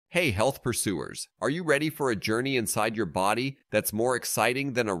Hey, health pursuers, are you ready for a journey inside your body that's more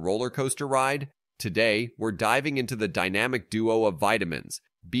exciting than a roller coaster ride? Today, we're diving into the dynamic duo of vitamins,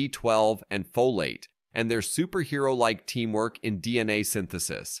 B12 and folate, and their superhero-like teamwork in DNA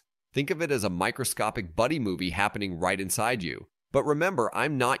synthesis. Think of it as a microscopic buddy movie happening right inside you. But remember,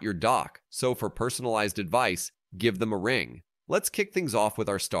 I'm not your doc, so for personalized advice, give them a ring. Let's kick things off with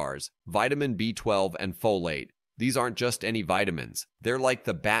our stars, vitamin B12 and folate. These aren't just any vitamins. They're like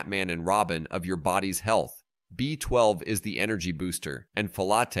the Batman and Robin of your body's health. B12 is the energy booster, and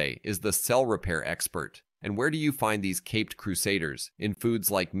folate is the cell repair expert. And where do you find these caped crusaders? In foods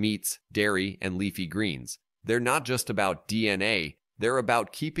like meats, dairy, and leafy greens. They're not just about DNA, they're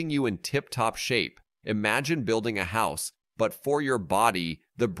about keeping you in tip-top shape. Imagine building a house, but for your body,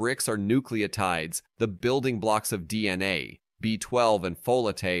 the bricks are nucleotides, the building blocks of DNA. B12 and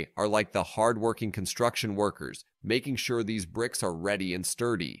folate are like the hard-working construction workers, making sure these bricks are ready and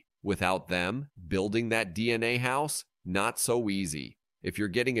sturdy. Without them, building that DNA house, not so easy. If you're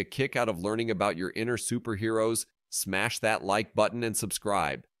getting a kick out of learning about your inner superheroes, smash that like button and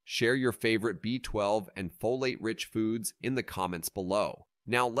subscribe. Share your favorite B12 and folate-rich foods in the comments below.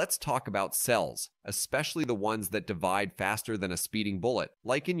 Now let's talk about cells, especially the ones that divide faster than a speeding bullet,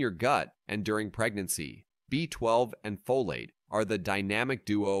 like in your gut and during pregnancy. B12 and folate are the dynamic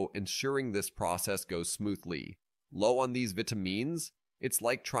duo ensuring this process goes smoothly. Low on these vitamins? It's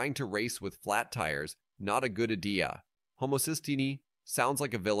like trying to race with flat tires, not a good idea. Homocysteine sounds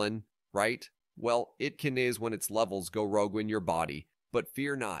like a villain, right? Well, akin is when its levels go rogue in your body, but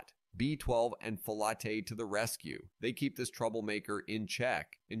fear not. B12 and folate to the rescue. They keep this troublemaker in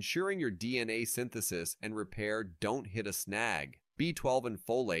check, ensuring your DNA synthesis and repair don't hit a snag. B12 and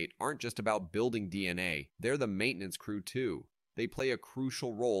folate aren't just about building DNA, they're the maintenance crew too. They play a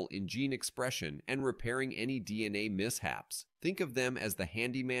crucial role in gene expression and repairing any DNA mishaps. Think of them as the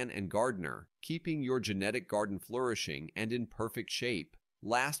handyman and gardener, keeping your genetic garden flourishing and in perfect shape.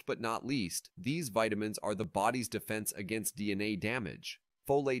 Last but not least, these vitamins are the body's defense against DNA damage.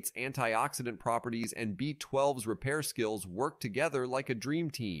 Folate's antioxidant properties and B12's repair skills work together like a dream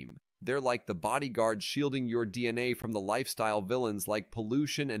team. They're like the bodyguards shielding your DNA from the lifestyle villains like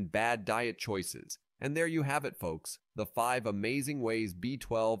pollution and bad diet choices. And there you have it, folks. The 5 amazing ways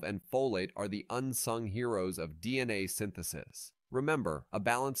B12 and folate are the unsung heroes of DNA synthesis. Remember, a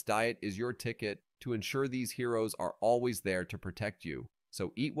balanced diet is your ticket to ensure these heroes are always there to protect you.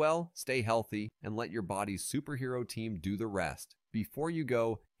 So eat well, stay healthy, and let your body's superhero team do the rest. Before you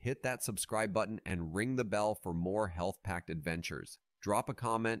go, hit that subscribe button and ring the bell for more health-packed adventures. Drop a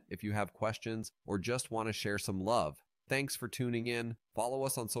comment if you have questions or just want to share some love. Thanks for tuning in. Follow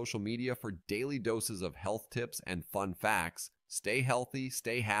us on social media for daily doses of health tips and fun facts. Stay healthy,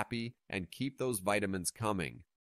 stay happy, and keep those vitamins coming.